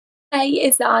Hey,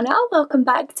 it's Anna. Welcome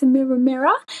back to Mirror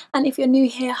Mirror. And if you're new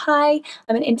here, hi,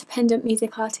 I'm an independent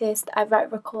music artist. I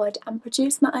write, record, and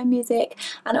produce my own music,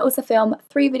 and I also film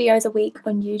 3 videos a week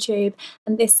on YouTube.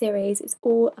 And this series is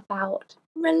all about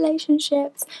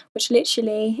relationships, which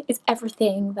literally is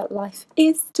everything that life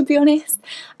is, to be honest.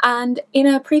 And in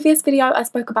a previous video, I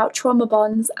spoke about trauma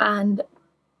bonds and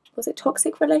was it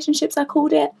toxic relationships I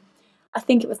called it? I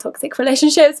think it was toxic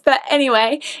relationships, but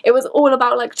anyway, it was all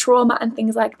about like trauma and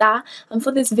things like that. And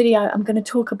for this video, I'm going to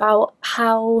talk about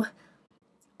how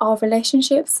our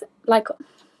relationships,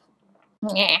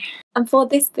 and for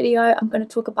this video, I'm going to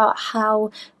talk about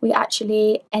how we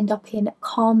actually end up in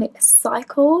karmic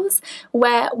cycles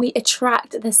where we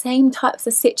attract the same types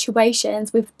of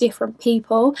situations with different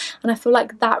people. And I feel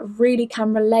like that really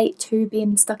can relate to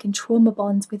being stuck in trauma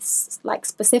bonds with like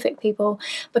specific people,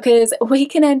 because we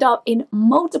can end up in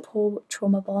multiple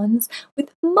trauma bonds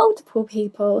with multiple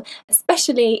people,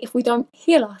 especially if we don't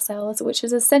heal ourselves, which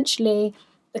is essentially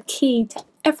the key to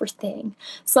everything.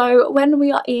 So when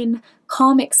we are in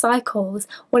karmic cycles,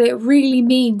 what it really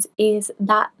means is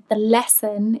that the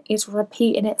lesson is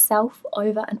repeating itself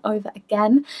over and over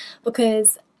again,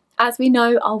 because as we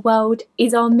know, our world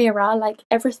is our mirror. Like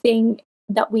everything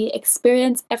that we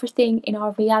experience, everything in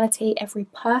our reality, every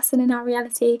person in our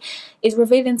reality is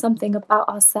revealing something about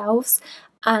ourselves.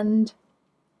 And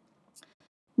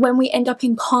when we end up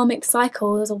in karmic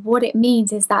cycles, what it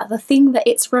means is that the thing that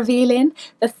it's revealing,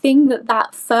 the thing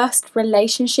that first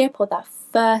relationship or that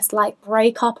first like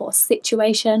breakup or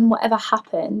situation, whatever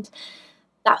happened,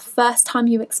 that first time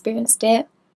you experienced it,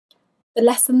 the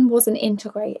lesson wasn't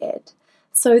integrated.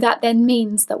 So that then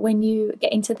means that when you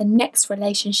get into the next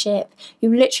relationship,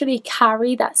 you literally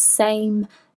carry that same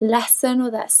lesson or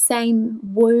that same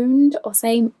wound or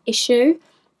same issue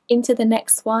into the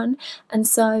next one. And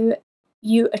so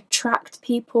you attract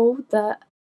people that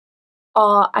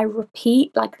are, I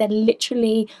repeat, like they're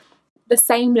literally the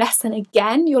same lesson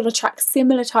again. You'll attract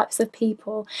similar types of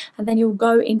people, and then you'll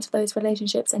go into those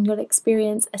relationships and you'll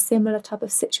experience a similar type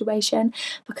of situation,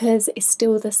 because it's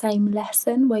still the same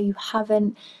lesson where you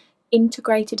haven't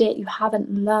integrated it, you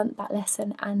haven't learnt that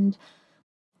lesson and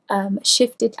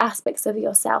shifted aspects of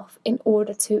yourself in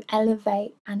order to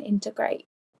elevate and integrate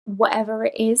whatever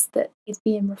it is that is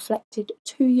being reflected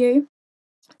to you.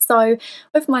 So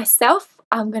with myself,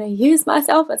 I'm going to use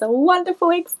myself as a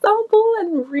wonderful example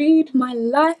and read my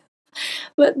life.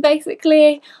 But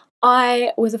basically,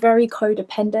 I was very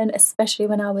codependent, especially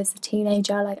when I was a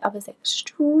teenager. Like I was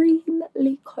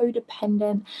extremely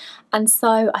codependent, and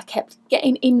so I kept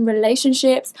getting in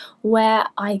relationships where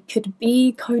I could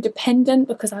be codependent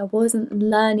because I wasn't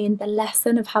learning the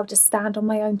lesson of how to stand on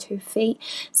my own 2 feet.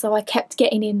 So I kept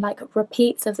getting in like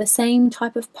repeats of the same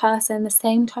type of person, the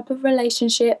same type of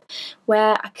relationship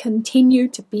where I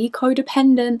continued to be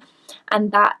codependent,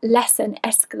 and that lesson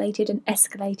escalated and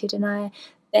escalated, and I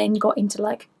then got into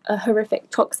like a horrific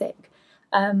toxic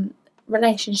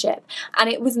relationship. And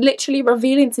it was literally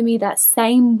revealing to me that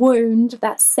same wound,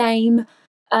 that same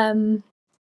wound,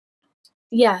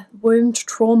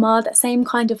 trauma, that same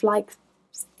kind of like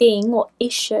thing or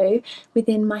issue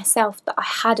within myself that I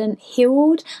hadn't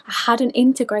healed, I hadn't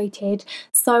integrated.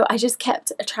 So I just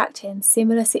kept attracting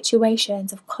similar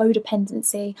situations of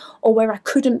codependency, or where I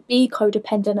couldn't be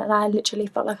codependent and I literally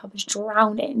felt like I was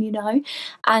drowning, you know.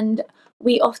 And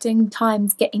we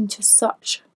oftentimes get into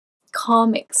such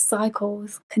karmic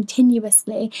cycles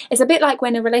continuously. It's a bit like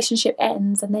when a relationship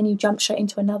ends and then you jump straight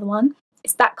into another one.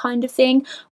 It's that kind of thing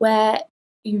where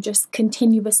you just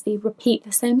continuously repeat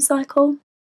the same cycle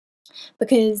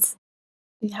because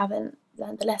you haven't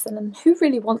learned the lesson. And who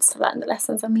really wants to learn the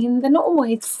lessons? I mean, they're not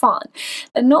always fun,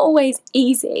 they're not always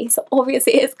easy, so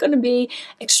obviously it's going to be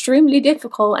extremely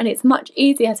difficult, and it's much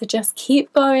easier to just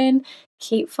keep going,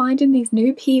 keep finding these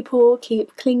new people,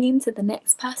 keep clinging to the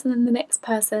next person and the next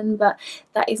person. But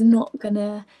that is not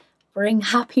gonna bring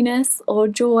happiness or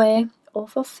joy or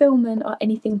fulfillment or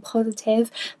anything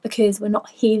positive, because we're not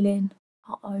healing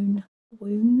our own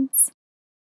wounds.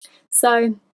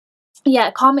 So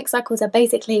yeah, karmic cycles are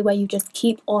basically where you just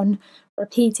keep on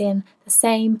repeating the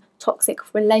same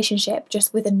toxic relationship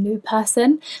just with a new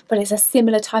person, but it's a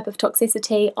similar type of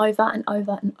toxicity over and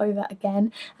over and over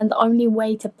again. And the only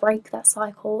way to break that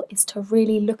cycle is to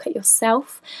really look at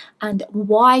yourself and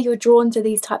why you're drawn to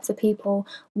these types of people,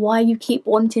 why you keep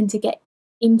wanting to get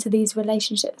into these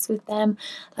relationships with them.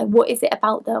 Like, what is it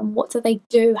about them? What do they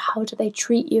do? How do they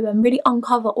treat you? And really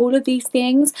uncover all of these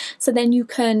things, so then you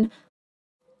can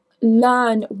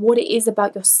learn what it is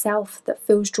about yourself that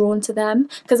feels drawn to them.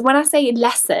 Because when I say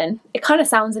lesson, it kind of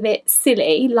sounds a bit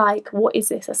silly, like what is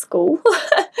this, a school?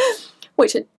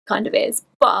 which it kind of is.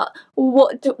 But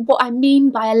what I mean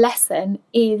by a lesson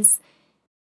is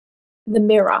the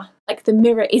mirror. Like, the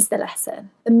mirror is the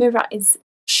lesson. The mirror is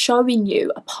showing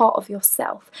you a part of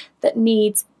yourself that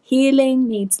needs healing,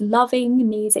 needs loving,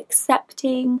 needs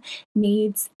accepting,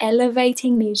 needs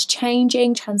elevating, needs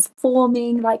changing,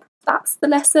 transforming. Like, that's the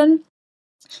lesson.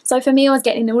 So for me, I was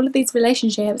getting in all of these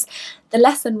relationships. The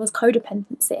lesson was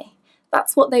codependency.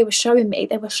 That's what they were showing me.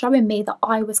 They were showing me that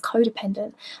I was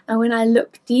codependent. And when I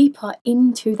look deeper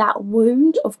into that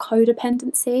wound of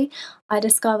codependency, I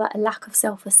discover a lack of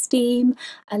self-esteem,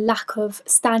 a lack of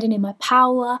standing in my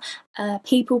power,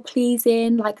 people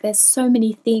pleasing. Like, there's so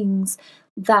many things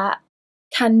that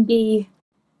can be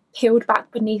peeled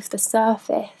back beneath the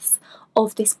surface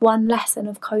of this one lesson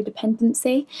of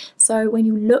codependency. So when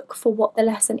you look for what the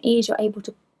lesson is, you're able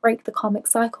to break the karmic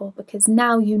cycle, because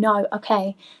now you know,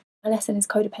 okay, my lesson is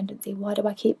codependency. Why do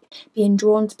I keep being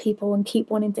drawn to people and keep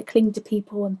wanting to cling to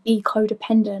people and be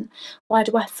codependent? Why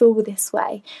do I feel this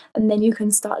way? And then you can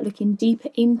start looking deeper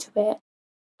into it,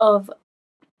 of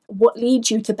what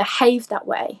leads you to behave that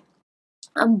way,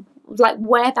 and like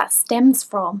where that stems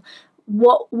from.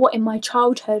 What in my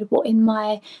childhood, what in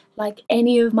my, like,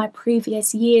 any of my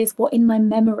previous years, what in my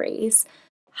memories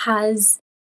has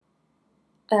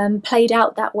played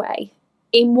out that way?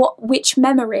 In which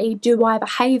memory do I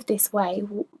behave this way?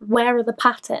 Where are the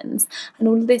patterns? And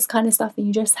all of this kind of stuff. And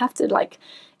you just have to, like,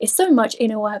 it's so much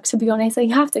inner work, to be honest. So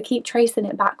you have to keep tracing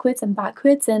it backwards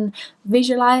and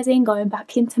visualizing, going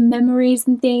back into memories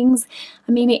and things.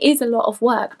 I mean, it is a lot of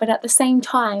work, but at the same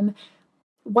time,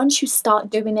 once you start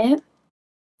doing it,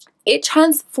 it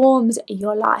transforms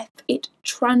your life. It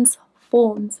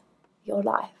transforms your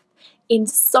life in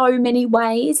so many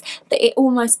ways that it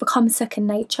almost becomes second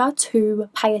nature to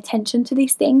pay attention to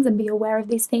these things and be aware of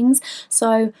these things.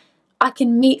 So I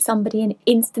can meet somebody and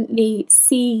instantly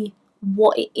see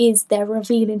what it is they're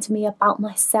revealing to me about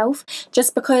myself,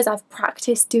 just because I've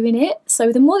practiced doing it.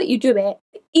 So the more that you do it,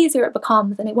 the easier it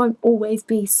becomes, and it won't always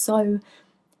be so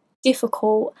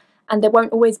difficult. And there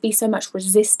won't always be so much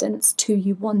resistance to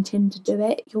you wanting to do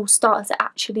it. You'll start to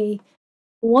actually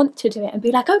want to do it and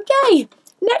be like, okay,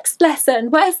 next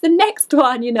lesson, where's the next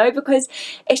one? You know, because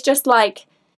it's just like,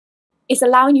 it's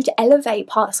allowing you to elevate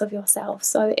parts of yourself.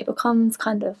 So it becomes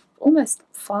kind of almost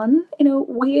fun in a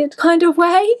weird kind of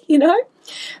way, you know?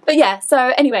 But yeah,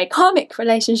 so anyway, karmic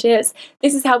relationships,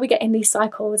 this is how we get in these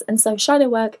cycles. And so shadow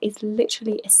work is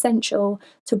literally essential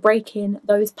to breaking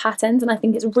those patterns. And I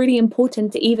think it's really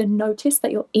important to even notice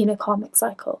that you're in a karmic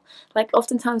cycle. Like,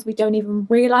 oftentimes we don't even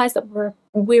realize that we're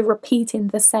repeating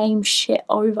the same shit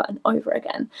over and over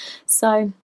again.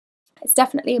 So it's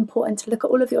definitely important to look at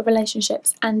all of your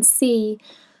relationships and see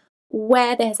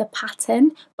where there's a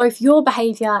pattern, both your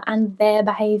behavior and their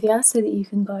behavior, so that you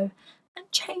can go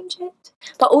and change it.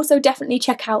 But also definitely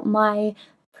check out my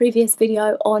previous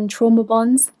video on trauma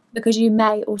bonds, because you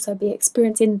may also be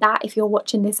experiencing that. If you're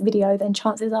watching this video, then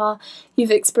chances are you've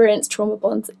experienced trauma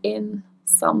bonds in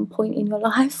some point in your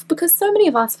life, because so many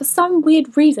of us, for some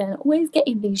weird reason, always get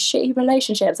in these shitty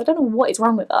relationships. I don't know what is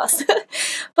wrong with us.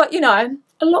 But, you know,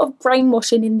 a lot of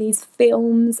brainwashing in these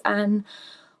films and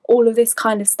all of this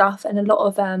kind of stuff, and a lot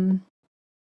of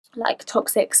like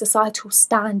toxic societal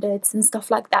standards and stuff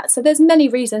like that. So there's many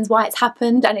reasons why it's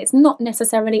happened, and it's not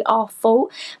necessarily our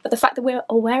fault, but the fact that we're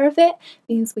aware of it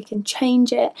means we can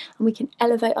change it, and we can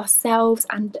elevate ourselves,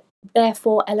 and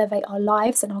therefore elevate our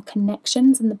lives and our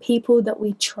connections and the people that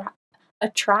we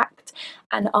attract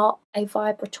and are a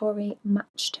vibratory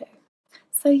match to.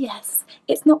 So yes,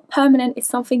 it's not permanent. It's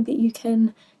something that you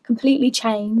can completely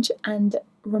change and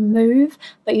remove,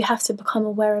 but you have to become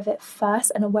aware of it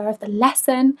first, and aware of the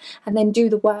lesson, and then do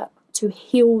the work to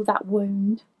heal that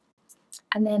wound,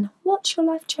 and then watch your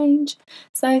life change.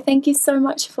 So thank you so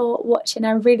much for watching.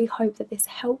 I really hope that this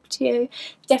helped you.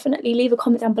 Definitely leave a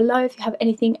comment down below if you have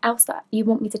anything else that you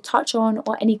want me to touch on,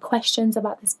 or any questions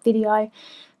about this video.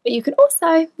 But you can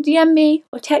also DM me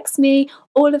or text me.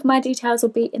 All of my details will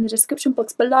be in the description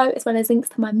box below, as well as links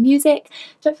to my music.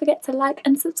 Don't forget to like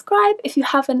and subscribe if you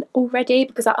haven't already,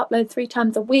 because I upload 3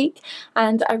 times a week,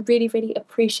 and I really, really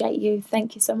appreciate you.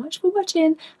 Thank you so much for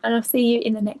watching, and I'll see you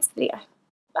in the next video.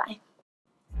 Bye.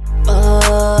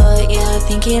 Oh, yeah, I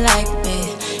think you like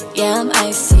me. Yeah, I'm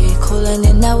icy, cooling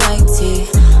in that white tea.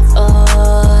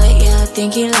 Oh, yeah, I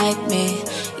think you like me.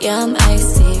 Yeah, I'm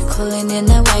icy, cooling in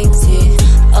that white tea.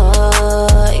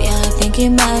 Oh, yeah, I think you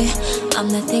might. I'm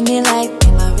the thing you like,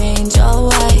 in my range all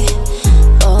white.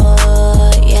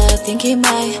 Oh, yeah, I think you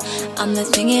might. I'm the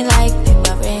thing you like, in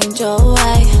my range all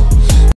white.